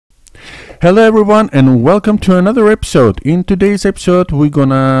Hello everyone and welcome to another episode. In today's episode we're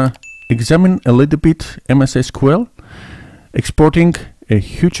gonna examine a little bit MS SQL, exporting a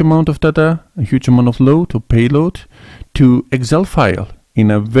huge amount of data, a huge amount of load or payload to Excel file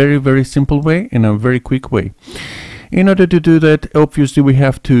in a very simple way, in a very quick way. In order to do that, obviously we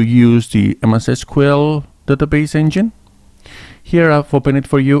have to use the MS SQL database engine. Here I've opened it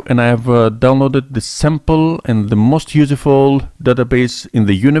for you and I have downloaded the sample and the most useful database in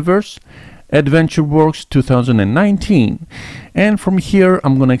the universe, AdventureWorks 2019. And from here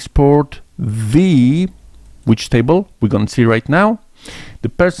I'm going to export which table we're going to see right now, the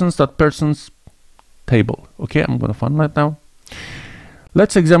persons.persons table. Okay, I'm going to find that now.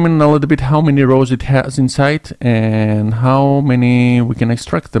 Let's examine a little bit how many rows it has inside and how many we can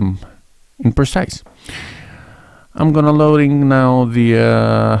extract them in precise. I'm gonna loading now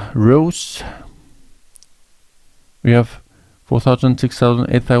the rows. We have 4,000, 6,000,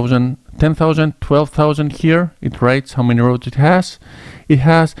 8,000, 10,000, 12,000 here. It writes how many rows it has. It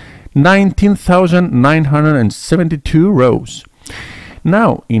has 19,972 rows.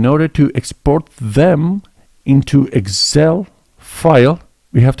 Now, in order to export them into Excel file,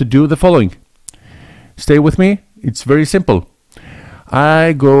 we have to do the following. Stay with me. It's very simple.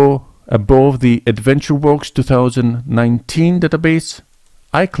 I go above the AdventureWorks 2019 database,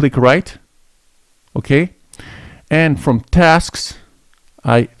 I click right, okay, and from tasks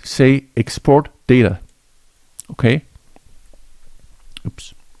I say export data, okay.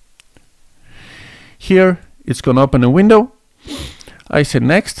 Oops. Here it's gonna open a window. I say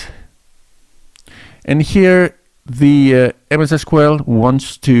next, and here the MS SQL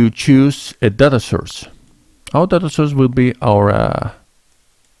wants to choose a data source. Our data source will be our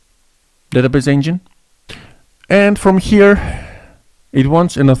database engine, and from here it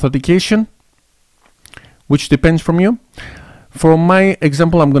wants an authentication which depends from you. For my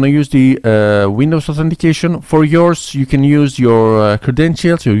example, I'm going to use the Windows authentication. For yours, you can use your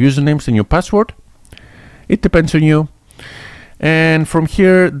credentials, your usernames and your password. It depends on you. And from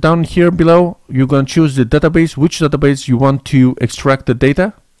here, down here below, you're going to choose the database, which database you want to extract the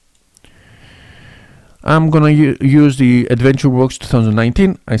data. I'm gonna use the AdventureWorks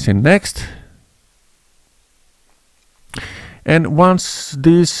 2019. I say next, and once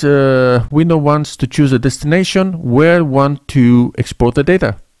this window wants to choose a destination where I want to export the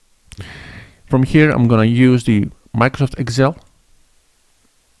data, from here I'm gonna use the Microsoft Excel.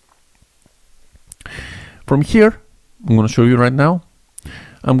 From here, I'm gonna show you right now.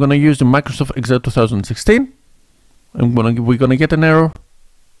 I'm gonna use the Microsoft Excel 2016. We're gonna get an error.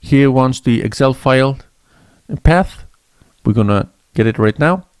 Here wants the Excel file path. We're gonna get it right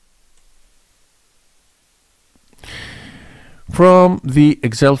now. From the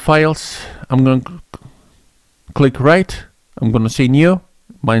Excel files, I'm gonna click right. I'm gonna say new.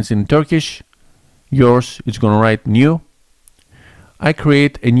 Mine's in Turkish. Yours is gonna write new. I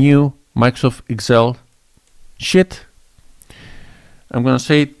create a new Microsoft Excel sheet. I'm gonna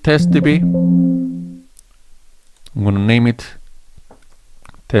say testDB. I'm gonna name it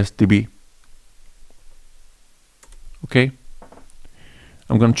testDB. Okay,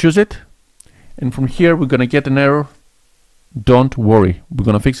 I'm going to choose it, and from here we're going to get an error. Don't worry, we're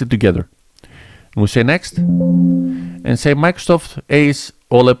going to fix it together. And we say next, and say Microsoft ACE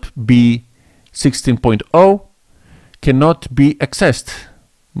OLEP B 16.0 cannot be accessed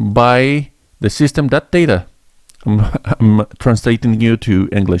by the system.data. I'm translating you to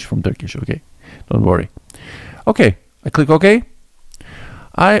English from Turkish, okay? Don't worry. Okay, I click OK.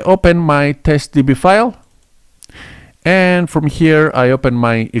 I open my testDB file. And from here I open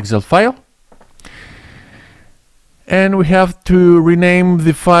my Excel file, and we have to rename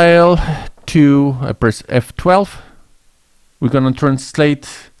the file to, I press F12. We're gonna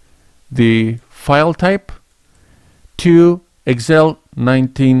translate the file type to Excel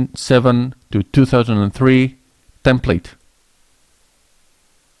 1907 to 2003 template,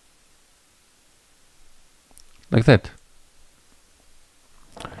 like that.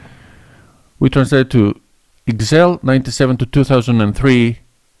 We translate to Excel 97 to 2003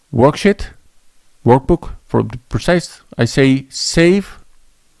 workbook for the precise. I say save.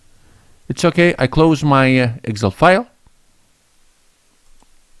 It's okay. I close my Excel file.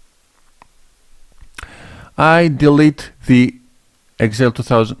 I delete the Excel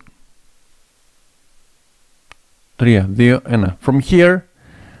 2000. From here,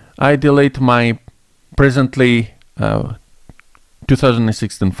 I delete my presently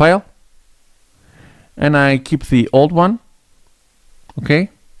 2016 file. And I keep the old one. Okay,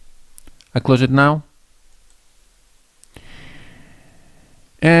 I close it now.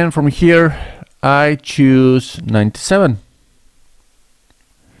 And from here I choose 97.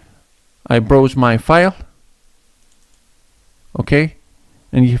 I browse my file. Okay,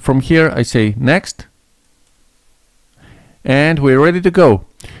 and from here I say next, and we're ready to go.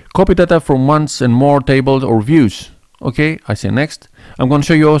 Copy data from once and more tables or views. Okay, I say next. I'm going to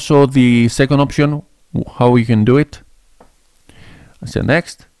show you also the second option, how you can do it. I say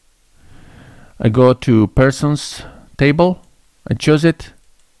next. I go to persons table, I choose it,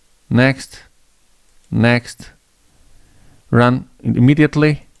 next, next, run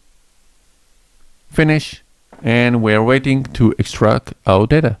immediately, finish, and we're waiting to extract our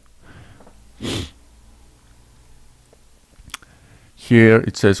data. Here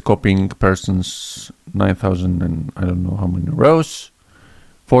it says copying persons 9,000 and I don't know how many rows,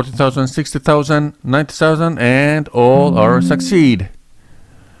 40,000, 60,000, 90,000, and all are succeed.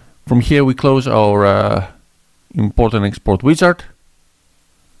 From here we close our import and export wizard,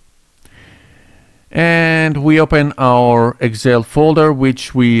 and we open our Excel folder,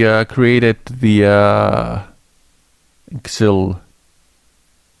 which we created the Excel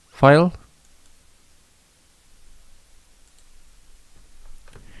file.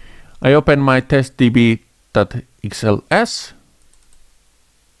 I open my testdb.xls.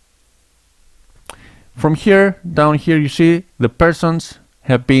 From here, down here, you see the persons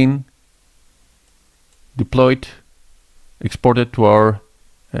have been deployed, exported to our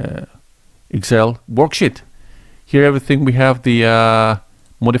Excel worksheet. Here everything we have the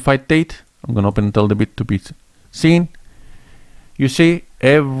modified date. I'm going to open it a little bit to be seen. You see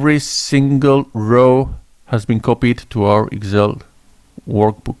every single row has been copied to our Excel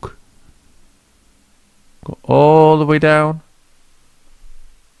workbook. Go all the way down.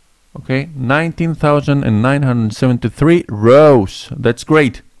 Okay, 19,973 rows. That's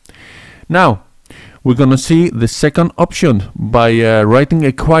great. Now we're gonna see the second option by writing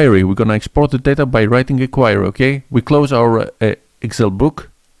a query. We're gonna export the data by writing a query. Okay, we close our Excel book,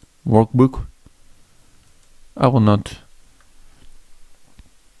 workbook. I will not.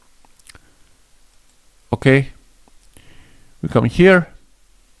 Okay, we come here.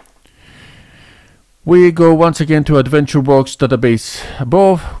 We go once again to AdventureWorks database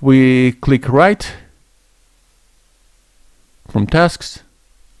above. We click right from tasks.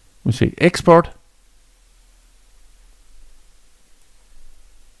 We say export.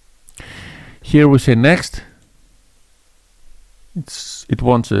 Here we say next. It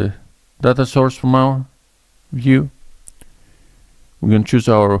wants a data source from our view. We're going to choose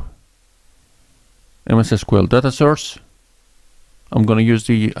our MS SQL data source. I'm going to use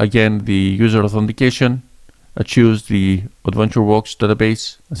again the user authentication. I choose the AdventureWorks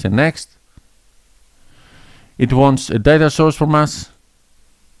database. I say next. It wants a data source from us.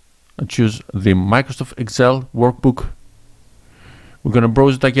 I choose the Microsoft Excel workbook. We're going to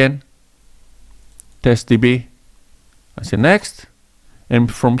browse it again. TestDB. I say next. And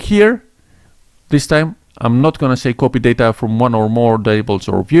from here, this time I'm not going to say copy data from one or more tables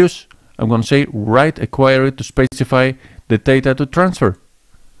or views. I'm going to say write a query to specify the data to transfer.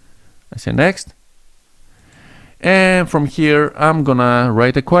 I say next. And from here I'm gonna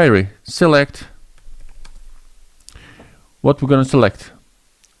write a query. Select. What we're gonna select?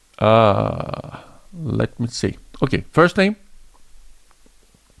 Let me see. Okay, first name.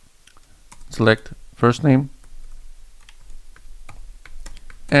 Select first name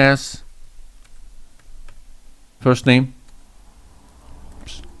as first name.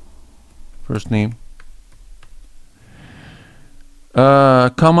 Oops. First name.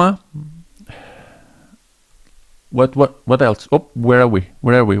 Comma. What else? Oh, where are we?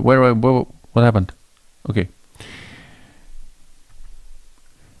 What happened? Okay.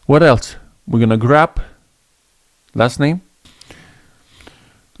 What else? We're gonna grab last name.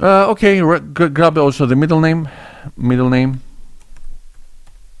 Okay, grab also the middle name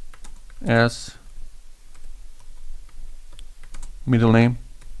as middle name.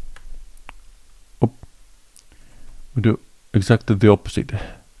 Oh, we do exactly the opposite.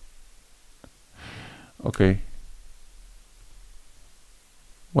 Okay.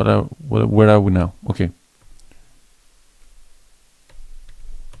 Where are we now? Okay.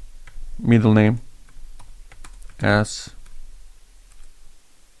 Middle name as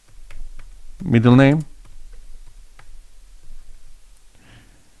middle name,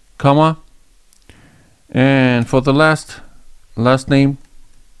 comma, and for the last name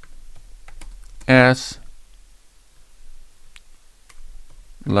as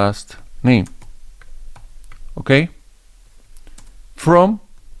last name. Okay, from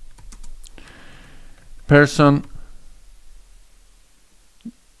person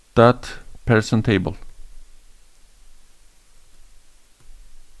table.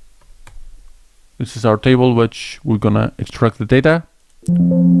 This is our table which we're gonna extract the data.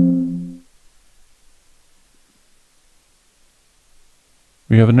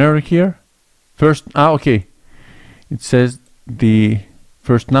 We have an error here. First, okay. It says the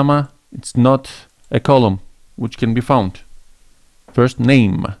first nama, it's not a column which can be found. First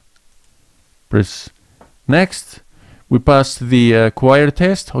name. Press next. We pass the query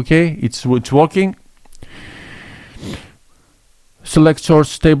test. Okay, it's working. Select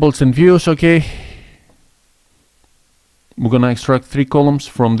source tables and views. Okay. We're gonna extract 3 columns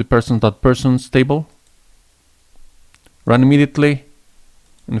from the persons.persons table. Run immediately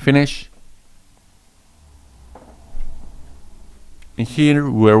and finish. And here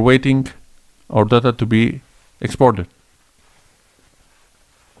we're waiting our data to be exported.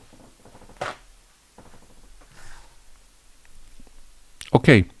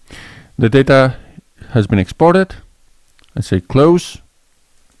 Okay, the data has been exported. I say close.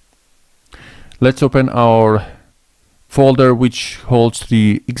 Let's open our folder which holds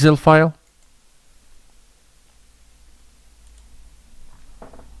the Excel file.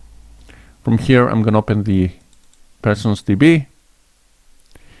 From here I'm going to open the persons DB.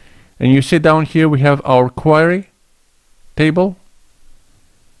 And you see down here we have our query table,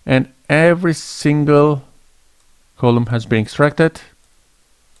 and every single column has been extracted.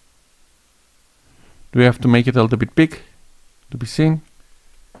 Do we have to make it a little bit big to be seen?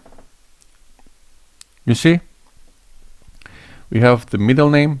 You see? We have the middle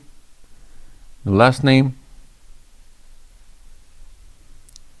name, the last name.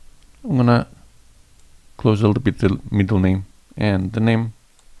 I'm gonna close a little bit the middle name and the name.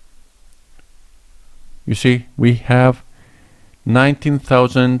 You see, we have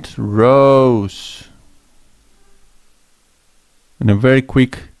 19,000 rows in a very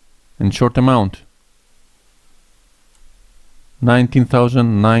quick and short amount.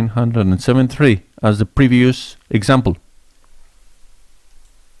 19,973 as the previous example.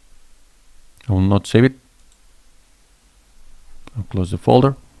 I will not save it. I'll close the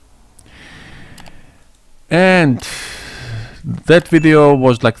folder. And that video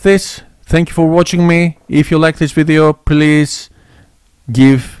was like this. Thank you for watching me. If you like this video, please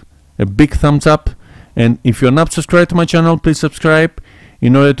give a big thumbs up. And if you're not subscribed to my channel, please subscribe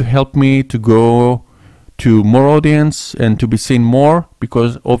in order to help me to go to more audience and to be seen more,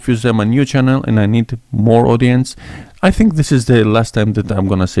 because obviously I'm a new channel and I need more audience. I think this is the last time that I'm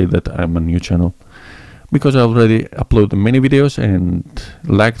gonna say that I'm a new channel, because I already uploaded many videos and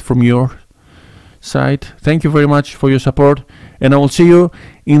liked from your side. Thank you very much for your support, and I will see you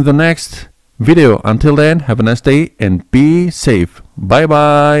in the next video. Until then, have a nice day and be safe. Bye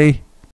bye.